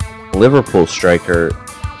Liverpool striker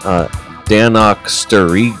Danok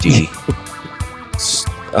Sturridge,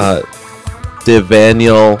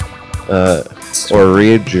 Devaniel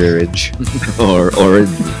Origi.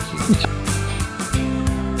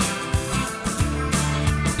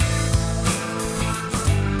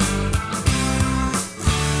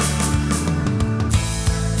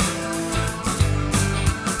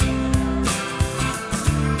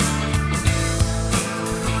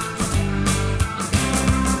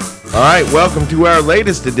 All right, welcome to our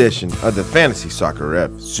latest edition of the Fantasy Soccer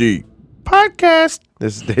FC podcast.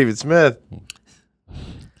 This is David Smith.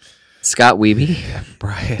 Scott Weeby.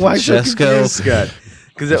 Brian Why so Chesko. confused, Scott?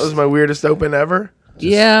 Because that was my weirdest open ever.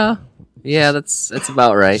 Yeah, that's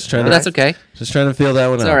about right. trying But to- that's okay. Just trying to feel that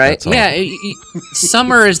one It's out. all right. that's all. Yeah,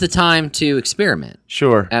 summer is the time to experiment.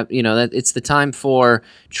 Sure. It's the time for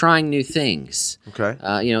trying new things.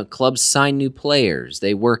 Okay. Clubs sign new players.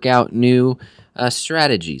 They work out new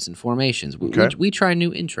strategies and formations. We try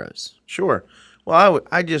new intros. Sure. Well,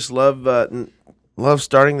 I just love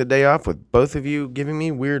starting the day off with both of you giving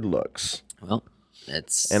me weird looks, Well,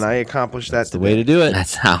 and I accomplished that. That's the way to do it.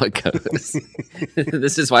 That's how it goes.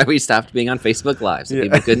 This is why we stopped being on Facebook Live, so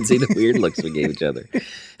people couldn't see the weird looks we gave each other,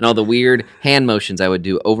 and all the weird hand motions I would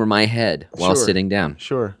do over my head while Sure. sitting down.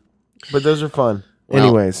 Sure. But those are fun. Well,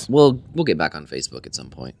 Anyways, we'll get back on Facebook at some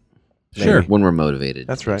point. Sure. When we're motivated.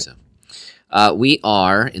 That's to do right. So. We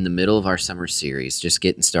are in the middle of our summer series, just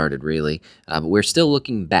getting started, really. But we're still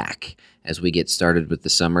looking back as we get started with the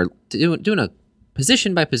summer, doing a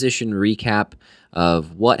position-by-position recap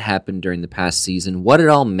of what happened during the past season, what it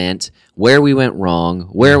all meant, where we went wrong,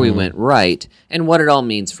 where we went right, and what it all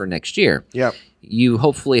means for next year. Yep. You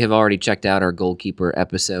hopefully have already checked out our goalkeeper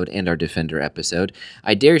episode and our defender episode.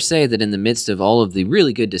 I dare say that in the midst of all of the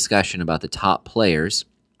really good discussion about the top players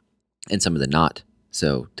and some of the not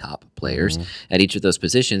so top players at each of those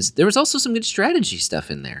positions, there was also some good strategy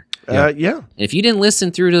stuff in there. Yeah. And if you didn't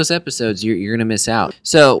listen through those episodes, you're going to miss out.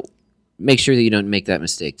 So make sure that you don't make that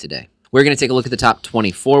mistake today. We're going to take a look at the top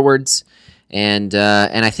 20 forwards, and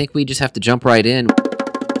I think we just have to jump right in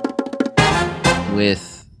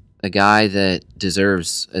with a guy that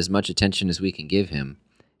deserves as much attention as we can give him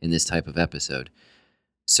in this type of episode,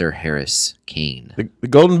 Sir Harris Kane. The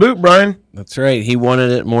Golden Boot, Brian. That's right. He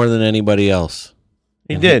wanted it more than anybody else.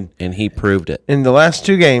 He did. And he proved it. In the last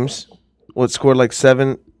two games, scored like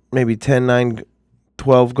 7, maybe 10, 9,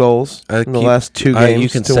 12 goals in the last two games. You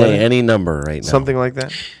can to say win. any number right now. Something like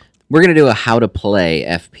that. We're going to do a how to play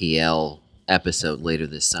FPL episode later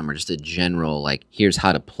this summer, just a general, here's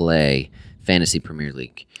how to play Fantasy Premier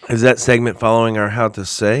League. Is that segment following our how to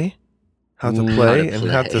say? How to play to and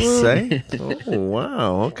play. how to say? Oh,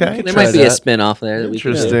 wow. Okay. There try might be a that. spin-off there that we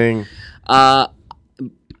can do. Interesting.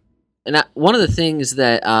 And one of the things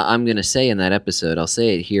that I'm going to say in that episode, I'll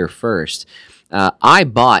say it here first. I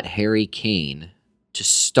bought Harry Kane to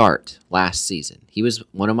start last season. He was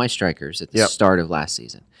one of my strikers at the start of last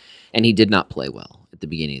season, and he did not play well at the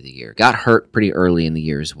beginning of the year. Got hurt pretty early in the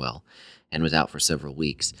year as well, and was out for several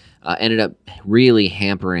weeks. Ended up really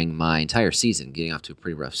hampering my entire season, getting off to a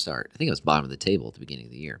pretty rough start. I think I was bottom of the table at the beginning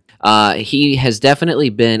of the year. He has definitely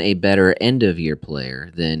been a better end-of-year player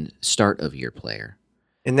than start-of-year player.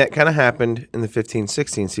 And that kind of happened in the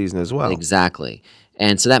 15-16 season as well. Exactly.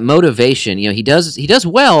 And so that motivation, he does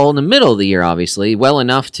well in the middle of the year, obviously, well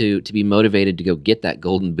enough to be motivated to go get that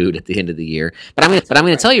golden boot at the end of the year. But I'm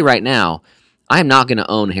going to tell you right now, I am not going to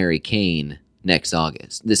own Harry Kane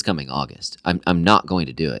this coming August. I'm not going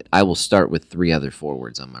to do it. I will start with 3 other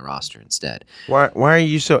forwards on my roster instead. Why are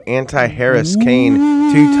you so anti-Harris Kane,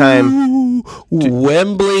 two-time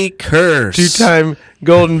Wembley curse.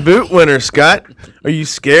 Golden Boot winner, Scott? Are you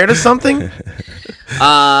scared of something?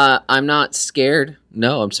 I'm not scared.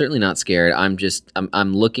 No, I'm certainly not scared.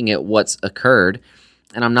 I'm looking at what's occurred,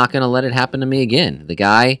 and I'm not going to let it happen to me again. The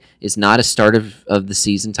guy is not a start of the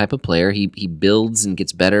season type of player. He builds and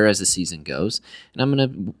gets better as the season goes, and I'm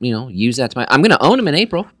going to use that to I'm going to own him in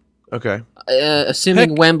April, Okay.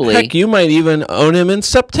 assuming Wembley. Heck, you might even own him in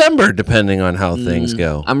September, depending on how things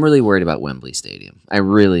go. I'm really worried about Wembley Stadium. I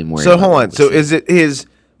really am worried. So about hold on. Wembley So Stadium. is it his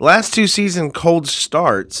last 2 season cold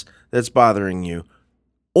starts that's bothering you,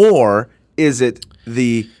 or is it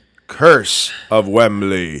the curse of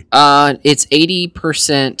Wembley? It's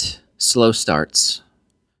 80% slow starts,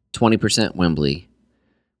 20% Wembley,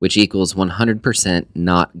 which equals 100%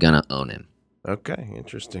 not gonna own him. Okay,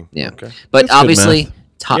 interesting. Yeah. Okay. But That's good obviously, math.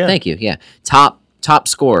 top. Yeah. Thank you. Yeah, top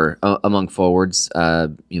scorer among forwards.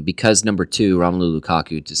 Because number 2, Romelu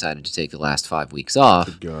Lukaku, decided to take the last 5 weeks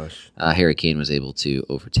off. Gosh. Harry Kane was able to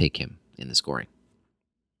overtake him in the scoring.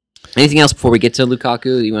 Anything else before we get to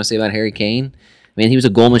Lukaku that you want to say about Harry Kane? mean, he was a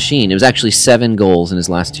goal machine. It was actually 7 goals in his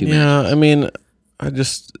last 2 matches. Yeah, I mean,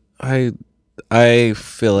 I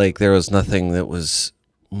feel like there was nothing that was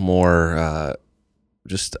more.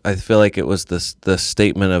 I feel like it was the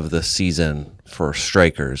statement of the season for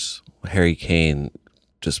strikers. Harry Kane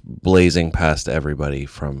just blazing past everybody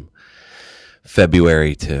from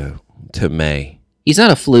February to May. He's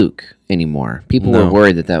not a fluke anymore. People were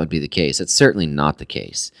worried that would be the case. It's certainly not the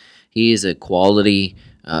case. He is a quality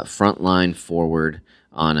frontline forward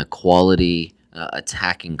on a quality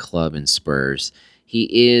attacking club in Spurs.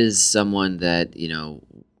 He is someone that,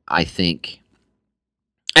 I think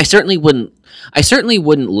I certainly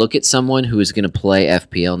wouldn't look at someone who is going to play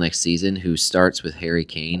FPL next season who starts with Harry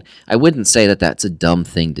Kane. I wouldn't say that that's a dumb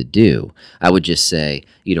thing to do. I would just say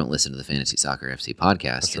you don't listen to the Fantasy Soccer FC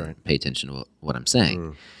podcast and pay attention to what I'm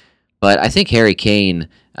saying. But I think Harry Kane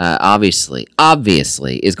obviously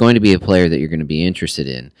is going to be a player that you're going to be interested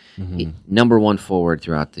in. Number 1 forward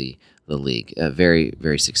throughout the league. Very,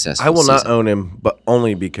 very successful I will season. not own him, but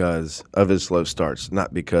only because of his slow starts,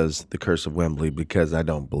 not because the curse of Wembley, because I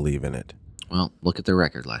don't believe in it. Well, look at the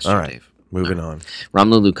record last All year, right, Dave. moving on.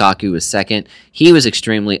 Romelu Lukaku was second. He was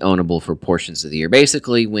extremely ownable for portions of the year.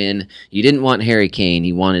 Basically, when you didn't want Harry Kane,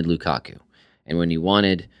 you wanted Lukaku. And when you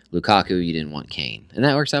wanted Lukaku, you didn't want Kane. And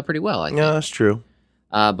that works out pretty well, I think. Yeah, that's true.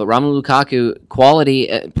 But Romelu Lukaku, quality,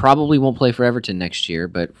 probably won't play for Everton next year,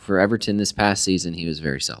 but for Everton this past season, he was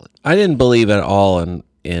very solid. I didn't believe at all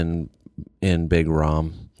in Big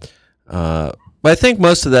Rom. But I think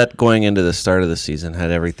most of that going into the start of the season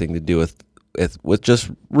had everything to do with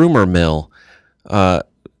just rumor mill.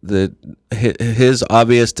 His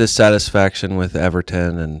obvious dissatisfaction with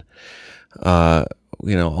Everton and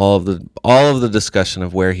all of the discussion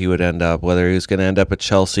of where he would end up, whether he was going to end up at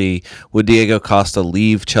Chelsea, would Diego Costa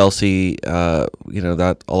leave Chelsea?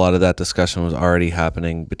 That a lot of that discussion was already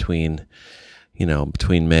happening between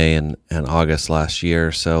May and August last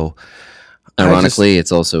year. So, ironically,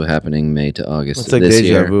 it's also happening May to August it's like this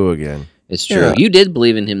deja year. vu again. It's true. Yeah. You did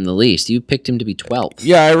believe in him the least. You picked him to be 12th.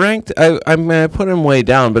 Yeah, I put him way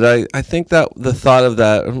down, but I think that the thought of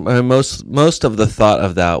that, most of the thought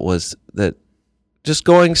of that was that just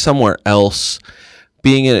going somewhere else,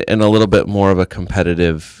 being in a little bit more of a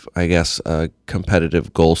competitive,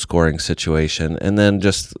 competitive goal scoring situation, and then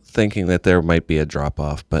just thinking that there might be a drop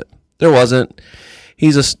off, but there wasn't.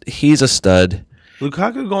 He's a stud.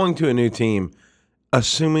 Lukaku going to a new team,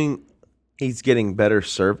 assuming he's getting better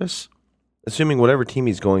service, assuming whatever team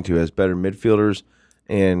he's going to has better midfielders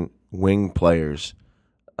and wing players,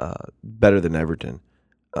 better than Everton,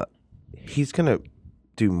 he's going to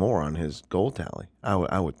do more on his goal tally,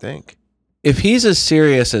 I would think. If he's as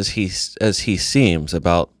serious as he seems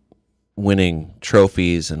about winning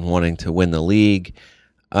trophies and wanting to win the league,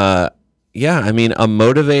 a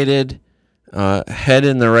motivated, head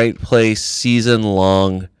in the right place,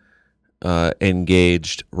 season-long,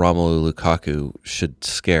 engaged Romelu Lukaku should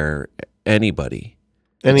scare anybody.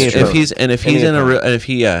 If he's in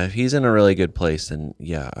a really good place, then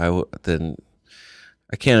I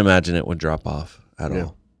can't imagine it would drop off at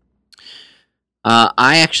all.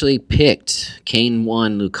 I actually picked Kane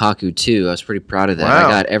 1, Lukaku 2. I was pretty proud of that. Wow.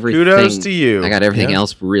 I got everything. Kudos to you. I got everything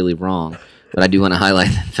else really wrong, but I do want to highlight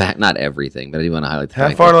the fact. Not everything, but I do want to highlight the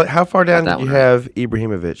fact. How far down did you have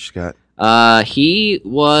Ibrahimovic, Scott? He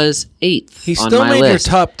was 8th. He on still my made list.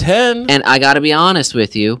 your top 10. And I got to be honest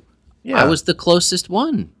with you, Yeah. I was the closest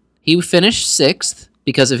one. He finished 6th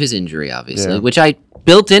because of his injury, obviously, Yeah. which I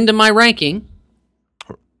built into my ranking.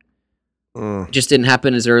 Just didn't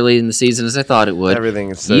happen as early in the season as I thought it would.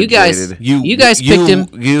 Everything is so you guys, jaded. you guys picked him.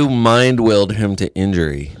 You mind-willed him to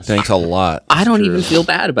injury. Thanks a lot. I don't even feel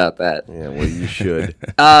bad about that. Yeah, well, you should.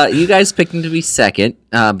 You guys picked him to be 2nd,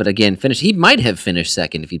 but again, he might have finished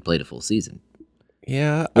 2nd if he'd played a full season.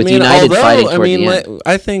 Yeah, With United fighting toward the end.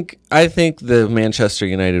 I think the Manchester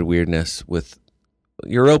United weirdness with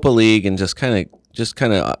Europa League and just kind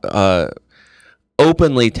of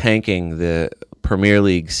openly tanking the Premier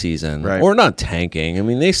League season, Right. or not tanking. I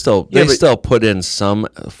mean, they still put in some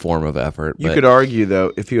form of effort. You could argue,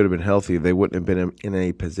 though, if he would have been healthy, they wouldn't have been in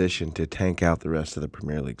a position to tank out the rest of the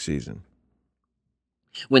Premier League season.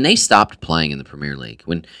 When they stopped playing in the Premier League,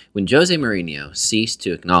 when Jose Mourinho ceased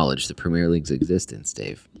to acknowledge the Premier League's existence,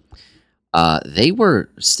 Dave, they were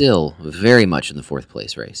still very much in the 4th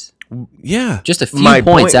place race. Yeah, Just a few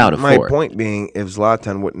points out of 4. My point being, if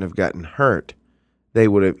Zlatan wouldn't have gotten hurt, they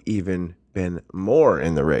would have even been more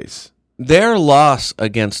in the race. their loss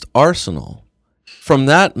against Arsenal from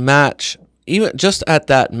that match, even just at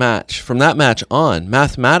that match, from that match on,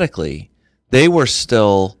 mathematically, they were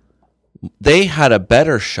still they had a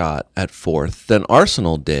better shot at fourth than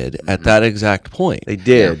Arsenal did at that exact point. They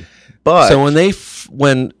did. But So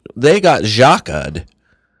when they got Xhaka'd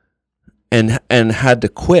and had to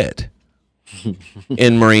quit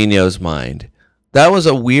in Mourinho's mind, that was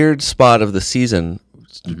a weird spot of the season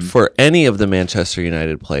for any of the Manchester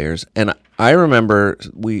United players. And I remember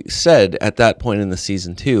we said at that point in the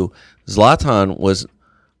season too, Zlatan was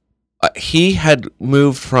he had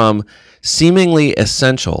moved from seemingly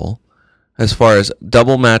essential as far as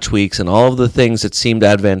double match weeks and all of the things that seemed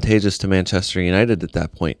advantageous to Manchester United at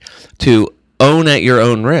that point to own at your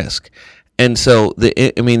own risk. And so the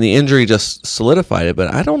injury just solidified it,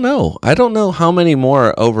 but I don't know. I don't know how many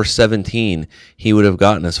more over 17 he would have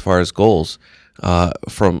gotten as far as goals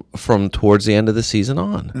from towards the end of the season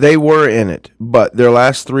on. they were in it. But their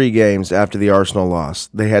last 3 games after the Arsenal loss,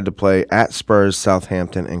 they had to play at Spurs,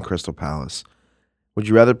 Southampton, and Crystal Palace. Would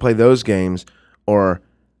you rather play those games or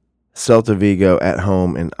Celta Vigo at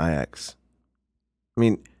home and Ajax? I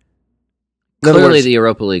mean, in other Clearly, words, the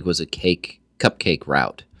Europa League was a cupcake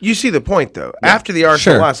route. you see the point, though. After the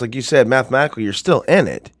Arsenal Sure. loss, like you said, mathematically, you're still in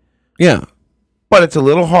it. Yeah, But it's a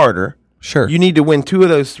little harder. sure. You need to win 2 of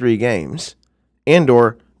those 3 games and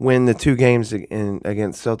or win the 2 games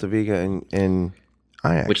against Celta Vigo and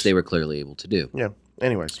Ajax. Which they were clearly able to do. Yeah.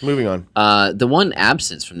 Anyways, moving on. The one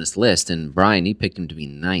absence from this list, and Brian, you picked him to be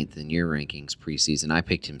 9th in your rankings preseason. I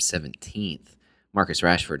picked him 17th. Marcus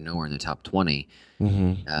Rashford, nowhere in the top 20.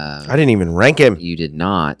 I didn't even rank him. You did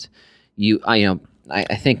not. I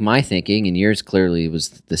think my thinking, and yours clearly was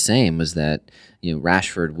the same, was that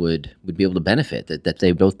Rashford would be able to benefit, that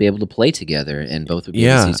they'd both be able to play together and both would be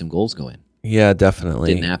able to see some goals going. Yeah,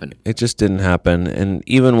 definitely. Didn't happen. It just didn't happen. And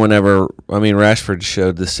even whenever, Rashford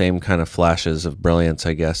showed the same kind of flashes of brilliance,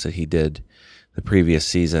 I guess, that he did the previous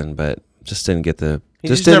season, but just didn't get the He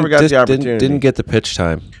just never got the opportunity. Didn't get the pitch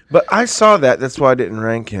time. But I saw that. That's why I didn't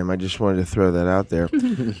rank him. I just wanted to throw that out there.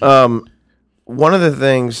 One of the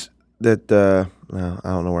things that I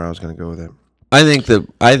don't know where I was going to go with it. I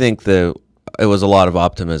think it was a lot of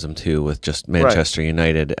optimism too with just Manchester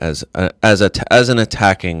United as an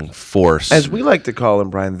attacking force. As we like to call him,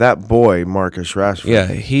 Brian, that boy Marcus Rashford. Yeah,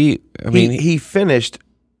 he finished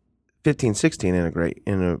 15-16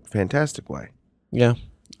 in a fantastic way. yeah.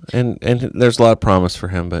 And there's a lot of promise for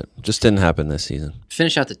him, but just didn't happen this season.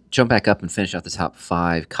 Jump back up and finish out the top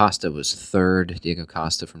 5. Costa was 3rd. Diego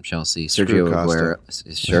Costa from Chelsea. Screw Sergio Costa.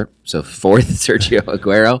 Aguero. Sure. So 4th, Sergio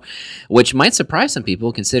Aguero, which might surprise some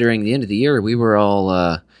people considering the end of the year we were all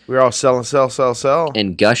sell.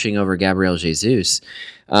 and gushing over Gabriel Jesus.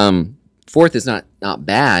 4th is not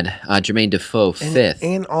bad. Jermaine Defoe 5th.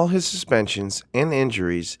 And all his suspensions and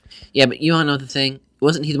injuries. Yeah, but you want to know the thing?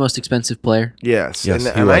 Wasn't he the most expensive player? Yes. Yes,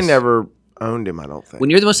 and he I was. never owned him, I don't think. When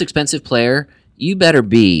you're the most expensive player, you better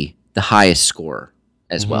be the highest scorer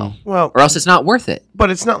as well, Well, or else it's not worth it. but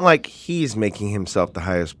it's not like he's making himself the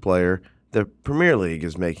highest player. The Premier League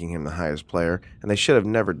is making him the highest player, and they should have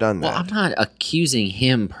never done Well, that. I'm not accusing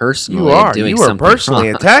him personally. You are. Of doing You are something personally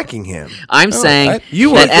wrong. attacking him. I'm saying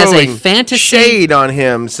You that are as a throwing fantasy. shade on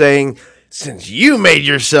him, saying, since you made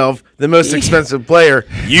yourself the most expensive player,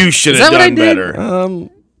 you should Is have that what I done did? better.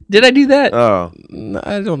 Did I do that, Oh,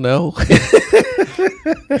 I don't know.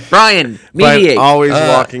 Brian? but Mediate. always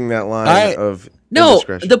walking that line of No,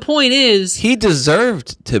 indiscretion. the point is, He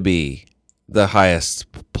deserved to be the highest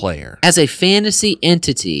player. as a fantasy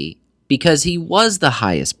entity, because he was the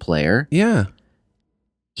highest player, Yeah.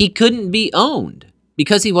 he couldn't be owned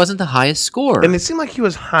because he wasn't the highest scorer. And it seemed like he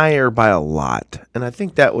was higher by a lot, and I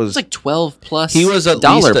think that was It's like 12 plus He was at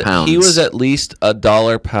dollar least pounds. he was at least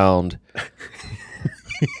 $1 pound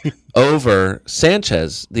over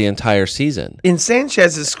Sanchez the entire season. in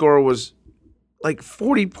Sanchez's score was like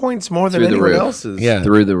 40 points more than Through the anyone roof. else's. Yeah.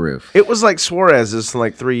 through the roof. It was like Suarez's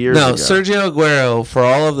like 3 years No, ago. Sergio Aguero, for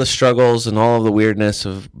all of the struggles and all of the weirdness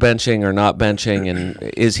of benching or not benching, and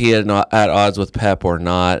is he at odds with Pep or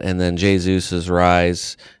not, and then Jesus'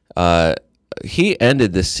 rise, he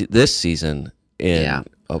ended this season in Yeah.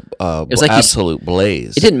 a It was like absolute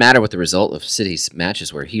blaze. It didn't matter what the result of City's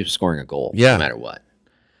matches were. He was scoring a goal Yeah. no matter what.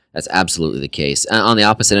 That's absolutely the case. On the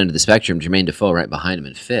opposite end of the spectrum, Jermaine Defoe right behind him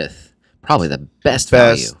in 5th. Probably the best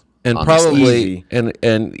value. And on this list. probably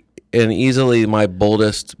Easy. and easily my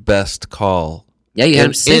boldest best call. Yeah, you had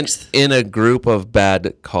him 6th. in a group of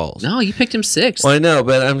bad calls. No, you picked him 6th. Well, I know,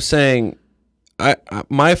 but I'm saying,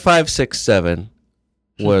 my 5, 6, 7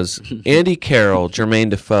 was Andy Carroll, Jermaine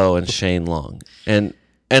Defoe, and Shane Long. And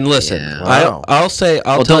listen, Yeah. Wow. I'll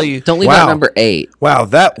Well, tell don't, you, don't leave Wow. out number 8. Wow,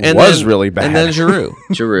 that and was then- really bad. And then Giroud.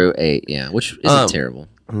 Giroud 8, which isn't terrible.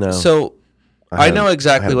 no. So I had- know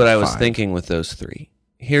exactly had what I was 5. thinking with those 3.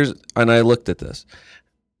 and I looked at this.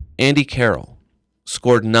 Andy Carroll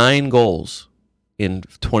scored 9 goals in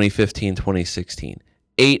 2015-2016.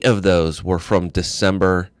 8 of those were from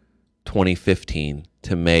December 2015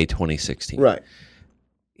 to May 2016. Right.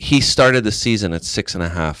 He started the season at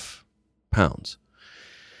 6.5 pounds.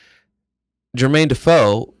 Jermaine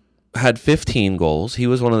Defoe had 15 goals. He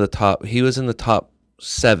was one of the top. He was in the top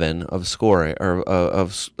 7 of scoring or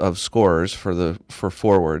of scorers for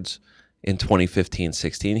forwards in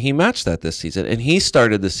 2015-16. He matched that this season, and he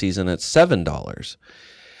started the season at $7.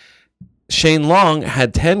 Shane Long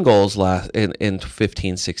had 10 goals in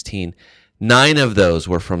 15-16. 9 of those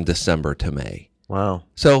were from December to May. Wow.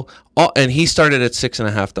 So, and he started at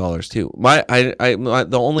 $6.5 too.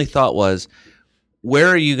 The only thought was, where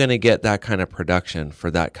are you going to get that kind of production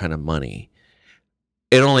for that kind of money?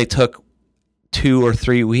 It only took 2 or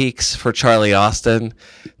 3 weeks for Charlie Austin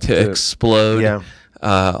to explode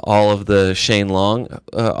all of the Shane Long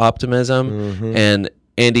optimism, and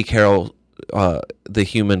Andy Carroll, the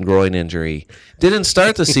human groin injury. Didn't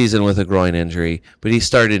start the season with a groin injury, but he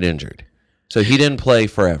started injured. So he didn't play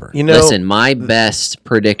forever. Listen, my best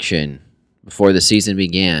prediction before the season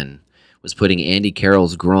began was putting Andy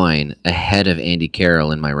Carroll's groin ahead of Andy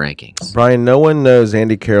Carroll in my rankings. Brian, no one knows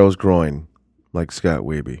Andy Carroll's groin like Scott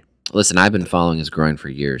Wiebe. Listen, I've been following his groin for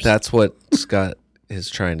years. That's what Scott is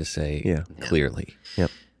trying to say clearly.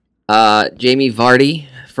 Yep. Jamie Vardy,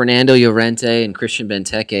 Fernando Llorente, and Christian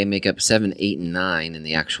Benteke make up 7, 8, and 9 in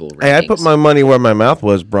the actual rankings. Hey, I put my money where my mouth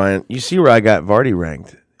was, Brian. You see where I got Vardy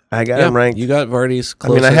ranked. I got him ranked. You got Vardy's I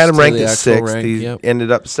mean, I had him ranked at 6th. He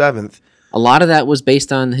ended up 7th. A lot of that was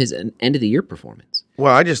based on his end of the year performance.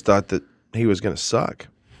 Well, I just thought that he was going to suck.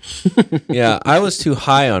 Yeah, I was too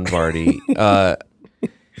high on Vardy.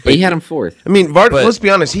 He had him 4th. I mean, Vardy, let's be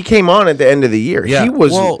honest, he came on at the end of the year. Yeah, he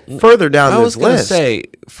was further down this list. I was going to say,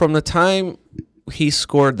 from the time he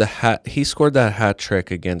scored that hat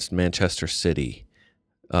trick against Manchester City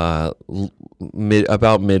about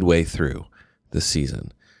midway through the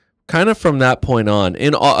season. Kind of from that point on,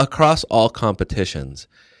 across all competitions,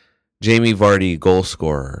 Jamie Vardy, goal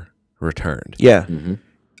scorer, returned. Yeah.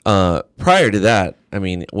 Mm-hmm. Prior to that, I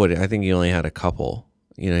mean, I think he only had a couple.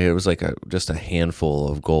 It was like just a handful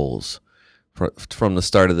of goals from the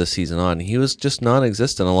start of the season on. He was just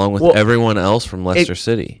non-existent along with everyone else from Leicester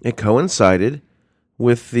City. It coincided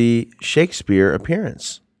with the Shakespeare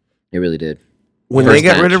appearance. It really did. When they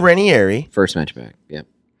got rid of Ranieri. First match back, yep.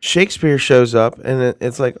 Shakespeare shows up, and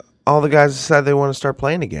it's like all the guys decide they want to start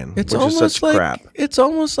playing again, which is such crap. It's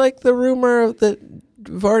almost like the rumor that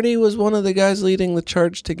Vardy was one of the guys leading the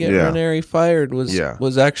charge to get Ranieri fired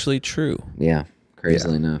was actually true. Yeah,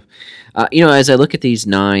 crazily enough. As I look at these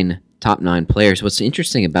top 9 players, what's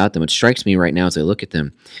interesting about them, what strikes me right now as I look at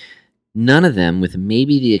them, none of them, with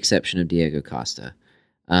maybe the exception of Diego Costa,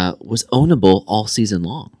 was ownable all season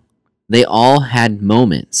long. They all had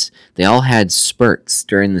moments. They all had spurts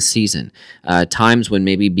during the season. Times when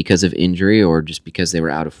maybe because of injury or just because they were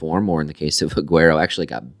out of form, or in the case of Aguero, actually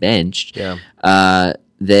got benched,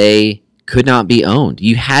 they could not be owned.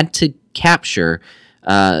 You had to capture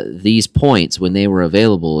these points when they were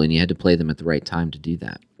available, and you had to play them at the right time to do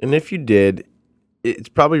that. And if you did, it's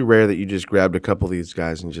probably rare that you just grabbed a couple of these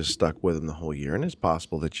guys and just stuck with them the whole year, and it's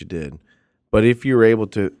possible that you did. But if you were able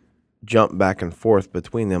to jump back and forth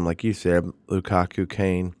between them, like you said, Lukaku,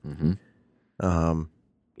 Kane,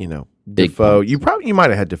 Defoe. You might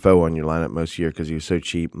have had Defoe on your lineup most year because he was so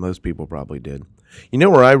cheap. Most people probably did. You know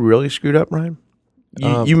where I really screwed up, Ryan?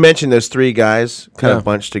 You mentioned those 3 guys kind of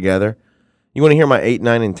bunched together. You want to hear my 8,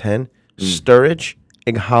 9, and 10? Sturridge,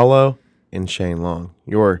 Ighalo, and Shane Long.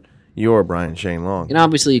 Your Brian Shane Long. And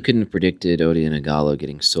obviously you couldn't have predicted Odion Ighalo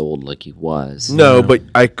getting sold like he was. No, but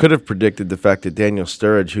I could have predicted the fact that Daniel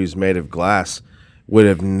Sturridge, who's made of glass, would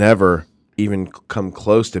have never even come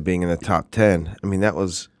close to being in the top 10. I mean,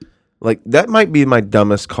 that might be my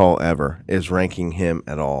dumbest call ever, is ranking him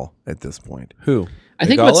at all at this point. Who? I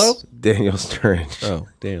think Daniel Sturridge. Oh,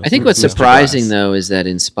 Daniel. I think what's surprising, though, is that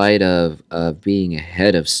in spite of being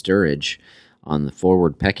ahead of Sturridge on the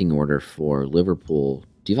forward pecking order for Liverpool,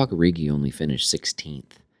 Divock Origi only finished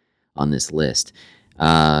 16th on this list.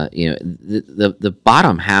 The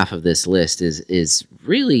bottom half of this list is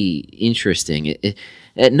really interesting.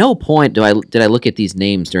 At no point did I look at these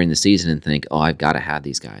names during the season and think, oh, I've got to have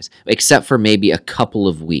these guys, except for maybe a couple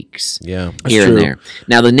of weeks here and there.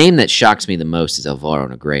 Now, the name that shocks me the most is Alvaro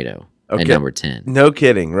Negredo at number 10. No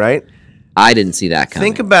kidding, right? I didn't see that coming.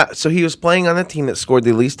 Think about, so he was playing on the team that scored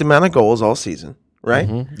the least amount of goals all season, right?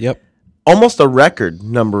 Mm-hmm. Yep. Almost a record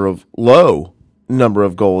low number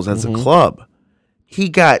of goals as a club. He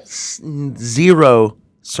got 0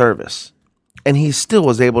 service. and he still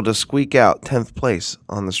was able to squeak out 10th place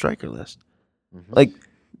on the striker list. Mm-hmm. Like,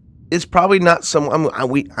 it's probably not someone.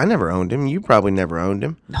 I never owned him. You probably never owned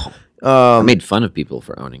him. No. I made fun of people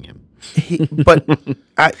for owning him. But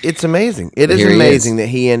it's amazing. It is Here he amazing is. that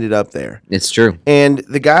he ended up there. It's true. And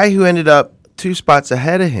the guy who ended up 2 spots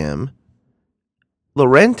ahead of him,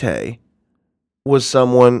 Llorente, was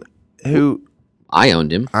someone who I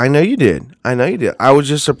owned him. I know you did. I was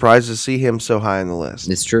just surprised to see him so high on the list.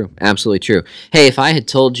 It's true. Absolutely true. Hey, if I had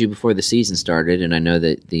told you before the season started, and I know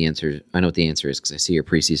what the answer is because I see your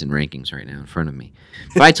preseason rankings right now in front of me.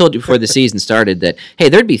 If I told you before the season started that, hey,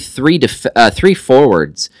 there'd be three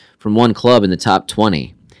forwards from one club in the top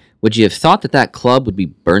 20, would you have thought that club would be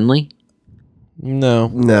Burnley? No.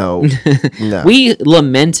 No. We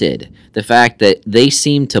lamented the fact that they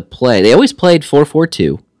seemed to play. They always played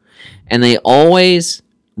 4-4-2, and they always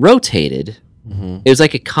rotated. It was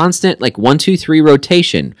like a constant, 1-2-3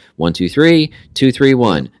 rotation. 1-2-3,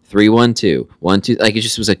 2-3-1, 3-1-2, 1-2. Like it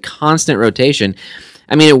just was a constant rotation.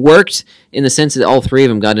 I mean, it worked in the sense that all three of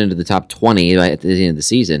them got into the top 20 at the end of the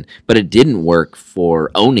season, but it didn't work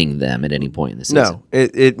for owning them at any point in the season. No.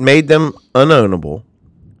 It made them unownable.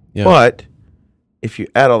 Yeah. But if you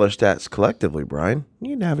add all their stats collectively, Brian,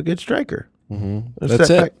 you'd have a good striker. That's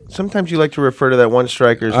it. Sometimes you like to refer to that one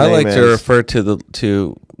striker's I name like as to refer to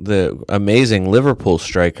the amazing Liverpool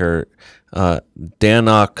striker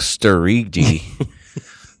Danok Sturridge,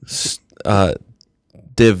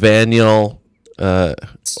 Devaniel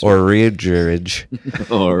Origi.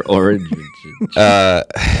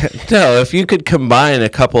 No, if you could combine a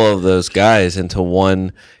couple of those guys into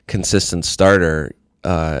one consistent starter,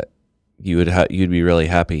 you'd be really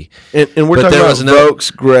happy. And we're But talking there about was no-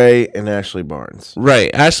 Vokes, Gray, and Ashley Barnes.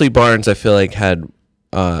 Right, Ashley Barnes, I feel like had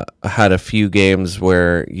a few games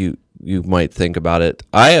where you might think about it.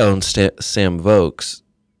 I owned Sam Vokes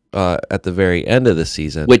at the very end of the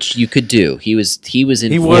season, Which you could do. He was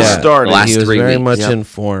in He form was the starting. last he was 3 very weeks. much Yep. in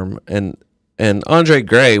form, and Andre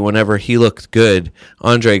Gray, whenever he looked good,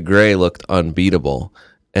 Andre Gray looked unbeatable,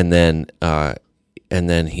 and then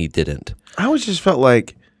he didn't. I always just felt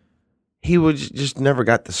like he would just never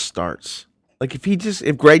got the starts. Like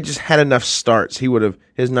if Gray just had enough starts,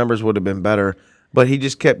 his numbers would have been better. But he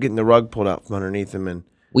just kept getting the rug pulled out from underneath him. And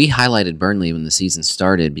We highlighted Burnley when the season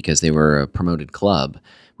started because they were a promoted club.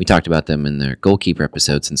 We talked about them in their goalkeeper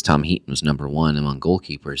episode since Tom Heaton was number 1 among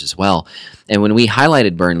goalkeepers as well. And when we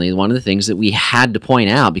highlighted Burnley, one of the things that we had to point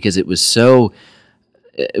out because it was so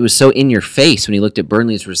in your face when you looked at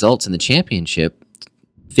Burnley's results in the championship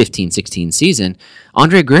 15-16 season,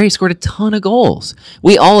 Andre Gray scored a ton of goals.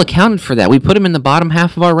 We all accounted for that. We put him in the bottom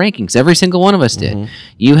half of our rankings. Every single one of us did.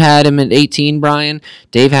 You had him at 18, Brian.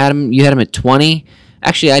 Dave had him. You had him at 20.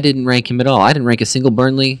 Actually, I didn't rank him at all. I didn't rank a single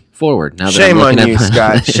Burnley forward. Now that shame I'm on looking you, at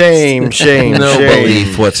Scott. Shame. No shame.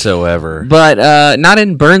 belief whatsoever. But not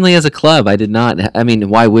in Burnley as a club. I did not. I mean,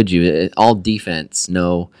 why would you? All defense,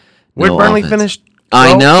 no. Where'd no Burnley offense. finish?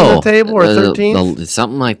 I 12th know. on the table or 13th?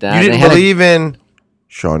 Something like that. You They didn't had believe in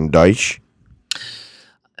Sean Dyche.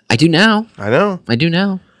 I do now. I know. The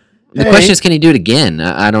Hey. question is, can he do it again?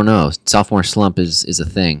 I don't know. Sophomore slump is a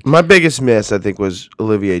thing. My biggest miss, I think, was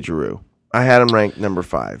Olivier Giroud. I had him ranked number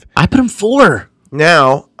 5. I put him 4.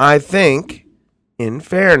 Now, I think, in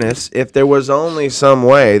fairness, if there was only some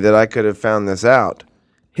way that I could have found this out,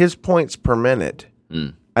 his points per minute,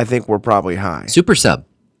 I think, were probably high. Super sub.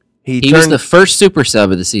 He turned, was the first super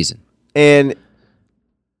sub of the season. and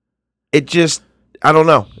it just, I don't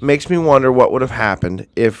know. It makes me wonder what would have happened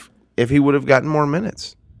if he would have gotten more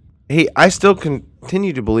minutes. I still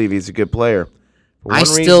continue to believe he's a good player. For one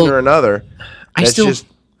reason or another, that's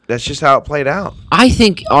just how it played out. I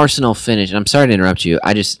think Arsenal finished. I'm sorry to interrupt you.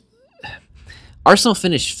 Arsenal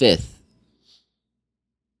finished 5th.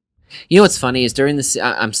 You know what's funny is during this.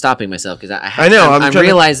 I'm stopping myself because I know, I'm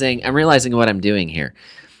realizing what I'm doing here.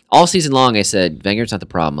 All season long, I said Wenger's not the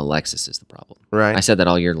problem. Alexis is the problem. Right. I said that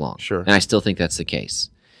all year long. Sure. And I still think that's the case.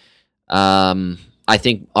 I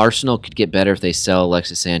think Arsenal could get better if they sell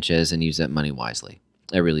Alexis Sanchez and use that money wisely.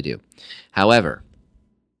 I really do. However,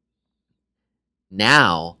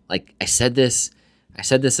 now, like I said this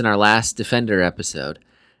in our last Defender episode,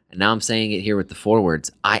 and now I'm saying it here with the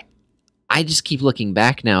forwards. I just keep looking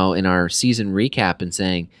back now in our season recap and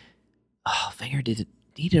saying, "Oh, Wenger did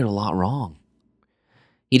a lot wrong.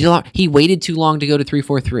 He waited too long to go to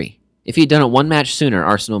 3-4-3. If he had done it one match sooner,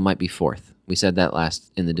 Arsenal might be 4th. We said that last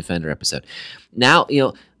in the Defender episode. Now,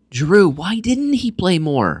 Giroud, why didn't he play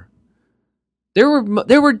more? There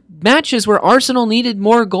were matches where Arsenal needed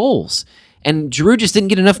more goals, and Giroud just didn't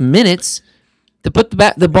get enough minutes to put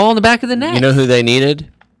the ball in the back of the net. You know who they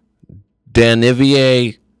needed?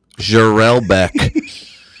 Danivier Jarrell Beck.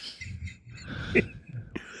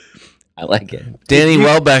 I like it. Danny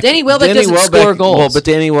Welbeck. Danny Welbeck doesn't score goals. Well, but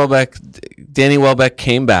Danny Welbeck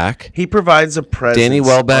came back. He provides a presence Danny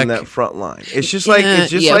Welbeck on that front line. It's just Yeah,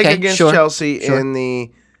 like okay, against sure, Chelsea sure. in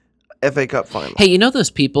the FA Cup final. Hey, you know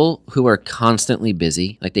those people who are constantly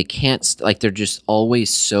busy? Like they can't, like they're just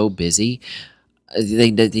always so busy.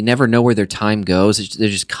 They never know where their time goes. They're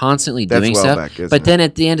just constantly That's doing Welbeck, stuff. isn't But it? then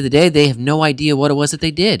at the end of the day, they have no idea what it was that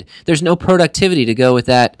they did. There's no productivity to go with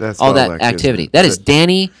that. That's all Welbeck, that activity. isn't it? That is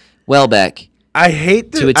Danny Welbeck. I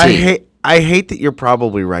hate To a that. T. I hate that you're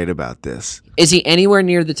probably right about this. Is he anywhere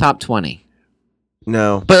near the top 20?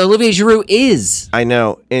 No, But Olivier Giroud is. I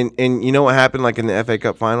know. And you know what happened like in the FA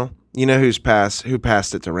Cup final? You know who passed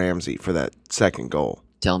it to Ramsey for that second goal?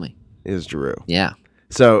 Tell me. Is Giroud. Yeah.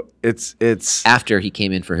 So it's After he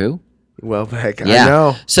came in for who? Welbeck. Yeah. I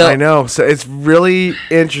know. So- I know. So it's really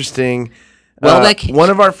interesting. Welbeck- One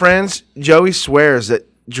of our friends, Joey, swears that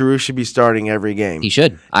Giroud should be starting every game. He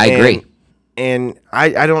should. I agree. And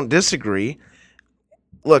I don't disagree.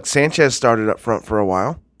 Look, Sanchez started up front for a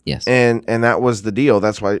while, Yes. and that was the deal.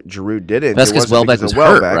 That's why Giroud did it. That's It because wasn't Welbeck was of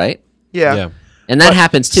hurt, Welbeck. right? Yeah. And that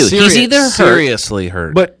happens too. He's either hurt. seriously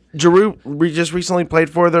hurt. But Giroud just recently played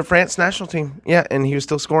for the France national team. Yeah, and he was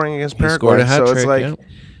still scoring against he Paraguay. scored a hat so trick. it's like,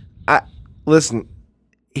 yeah. listen,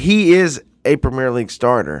 he is a Premier League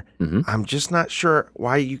starter. Mhm. I'm just not sure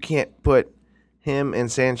why you can't put him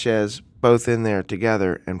and Sanchez both in there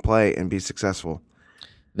together and play and be successful.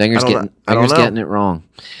 Wenger's I don't know. getting it wrong.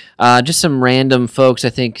 Just some random folks. I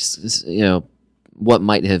think what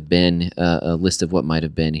might have been a list of what might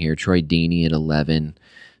have been here. Troy Deeney at 11,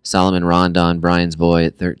 Solomon Rondon, Brian's boy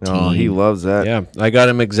at 13. Oh, he loves that. Yeah, I got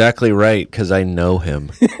him exactly right because I know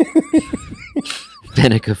him.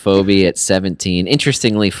 Benicophobe at 17.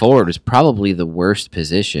 Interestingly, forward was probably the worst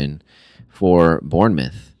position for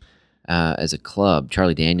Bournemouth as a club.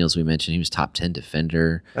 Charlie Daniels, we mentioned, he was top 10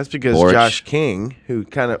 defender. That's because Borch. Josh King,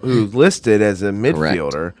 who's listed as a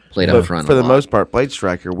midfielder, Played but up front for a the lot. most part, played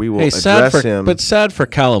striker. We will Hey, address him. but sad for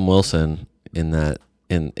Callum Wilson in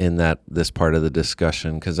this part of the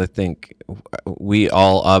discussion because I think we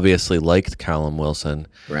all obviously liked Callum Wilson.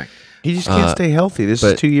 Correct. He just can't stay healthy. This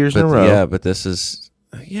is 2 years in a row. Yeah, but this is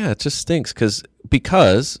it just stinks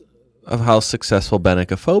because of how successful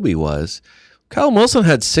Benicophobe was. Callum Wilson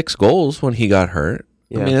had 6 goals when he got hurt.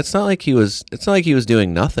 Yeah. I mean, it's not like he was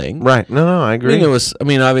doing nothing. Right. No, I agree. I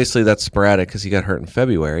mean, obviously that's sporadic because he got hurt in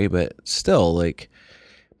February, but still, like,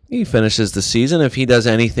 he finishes the season. If he does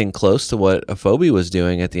anything close to what Afobe was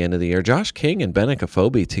doing at the end of the year, Josh King and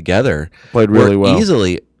Benicophobe together Played really were well.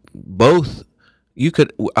 easily both.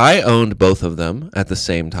 I owned both of them at the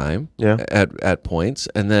same time. Yeah. At points,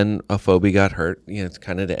 and then Afobe got hurt. It's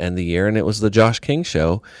kind of to end the year, and it was the Josh King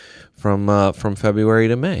show from February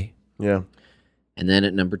to May. Yeah. And then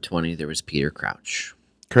at number 20, there was Peter Crouch.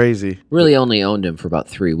 Crazy. Really only owned him for about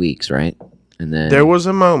 3 weeks, right? And then There was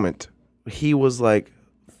a moment he was like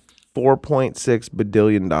 $4.6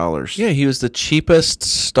 billion. Yeah, he was the cheapest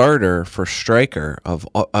starter for striker of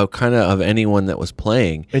kind of anyone that was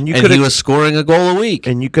playing, And you he could've- was scoring a goal a week.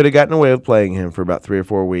 And you could have gotten away with playing him for about 3 or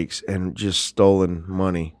 4 weeks and just stolen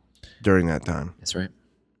money during that time. That's right.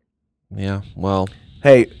 Yeah, well,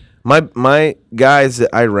 Hey, my guys that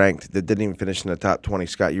I ranked that didn't even finish in the top 20,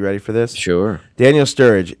 Scott, you ready for this? Sure. Daniel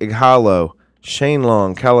Sturridge, Ighalo, Shane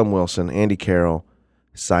Long, Callum Wilson, Andy Carroll,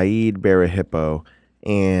 Saeed Barahippo,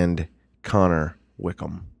 and Connor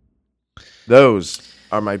Wickham. Those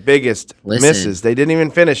are my biggest Listen. misses. They didn't even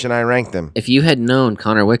finish, and I ranked them. If you had known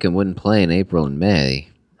Connor Wickham wouldn't play in April and May,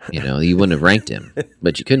 you wouldn't have ranked him.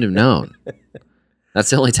 But you couldn't have known. That's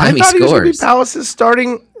the only time I he thought he was going to be scores. Palace's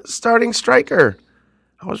starting striker.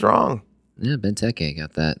 I was wrong. Yeah, Benteke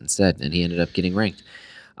got that instead, and he ended up getting ranked.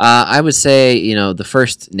 I would say, the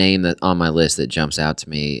first name that on my list that jumps out to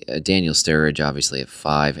me, Daniel Sturridge, obviously at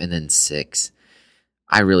 5, and then 6.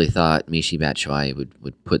 I really thought Michy Batshuayi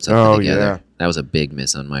would put something together. Yeah. That was a big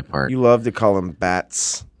miss on my part. You love to call him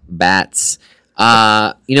Bats. Bats.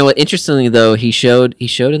 You know what? Interestingly, though, he showed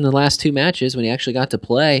in the last 2 matches when he actually got to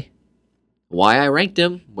play why I ranked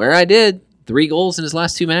him where I did. 3 goals in his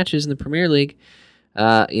last 2 matches in the Premier League.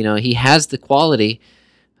 He has the quality.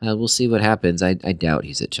 We'll see what happens. I doubt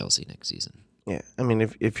he's at Chelsea next season. Yeah, I mean,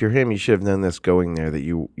 if you're him, you should have known this going there that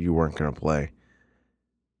you weren't going to play.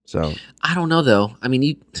 So I don't know, though. I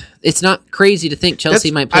mean, it's not crazy to think Chelsea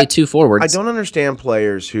That's- might play 2 forwards. I don't understand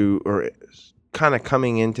players who are kind of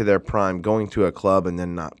coming into their prime, going to a club and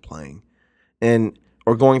then not playing,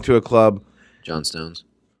 or going to a club. John Stones.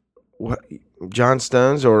 John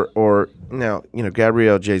Stones or now,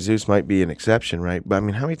 Gabriel Jesus might be an exception, right? But I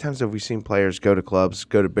mean, how many times have we seen players go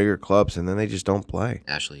to bigger clubs, and then they just don't play?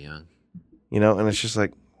 Ashley Young. And it's just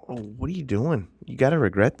like, oh, what are you doing? You got to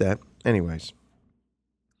regret that. Anyways.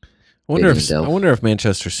 I wonder if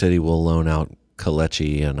Manchester City will loan out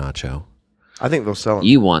Kelechi Iheanacho. I think they'll sell him.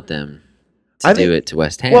 You want them to do it to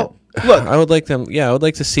West Ham. Well, look, I would like them. Yeah, I would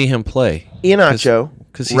like to see him play. Iheanacho,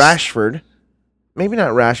 'Cause Rashford, maybe not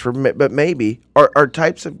Rashford, but maybe are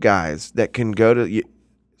types of guys that can go to a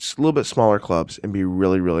little bit smaller clubs and be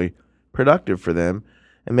really, really productive for them,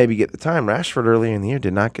 and maybe get the time. Rashford earlier in the year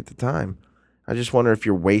did not get the time. I just wonder if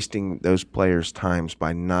you're wasting those players' times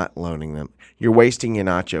by not loaning them. You're wasting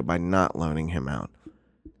Iheanacho by not loaning him out.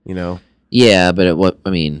 Yeah, but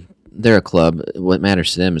they're a club. What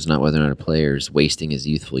matters to them is not whether or not a player is wasting his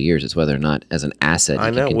youthful years. It's whether or not, as an asset,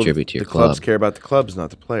 he can contribute to your club. The clubs care about the clubs,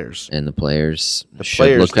 not the players. And the players should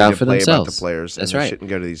players look out need to for play themselves. About the players, That's and right. They shouldn't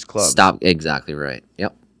go to these clubs. Stop. Exactly right.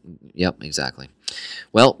 Yep, exactly.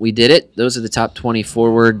 Well, we did it. Those are the top 20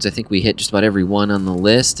 forwards. I think we hit just about every one on the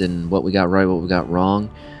list and what we got right, what we got wrong.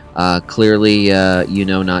 Clearly,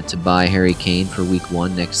 not to buy Harry Kane for week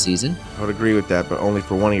 1 next season. I would agree with that, but only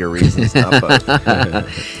for one of your reasons, not both.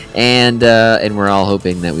 And we're all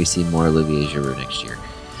hoping that we see more Olivier Giroud next year.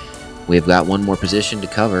 We've got one more position to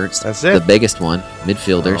cover. That's it. The biggest one.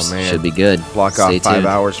 Midfielders. Oh, man. Should be good. Block Stay off 5 tuned.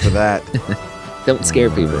 hours for that. Don't scare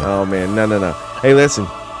people. Oh, man. No. Hey, listen.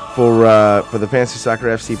 For the Fantasy Soccer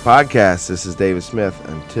FC podcast, this is David Smith.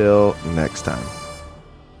 Until next time.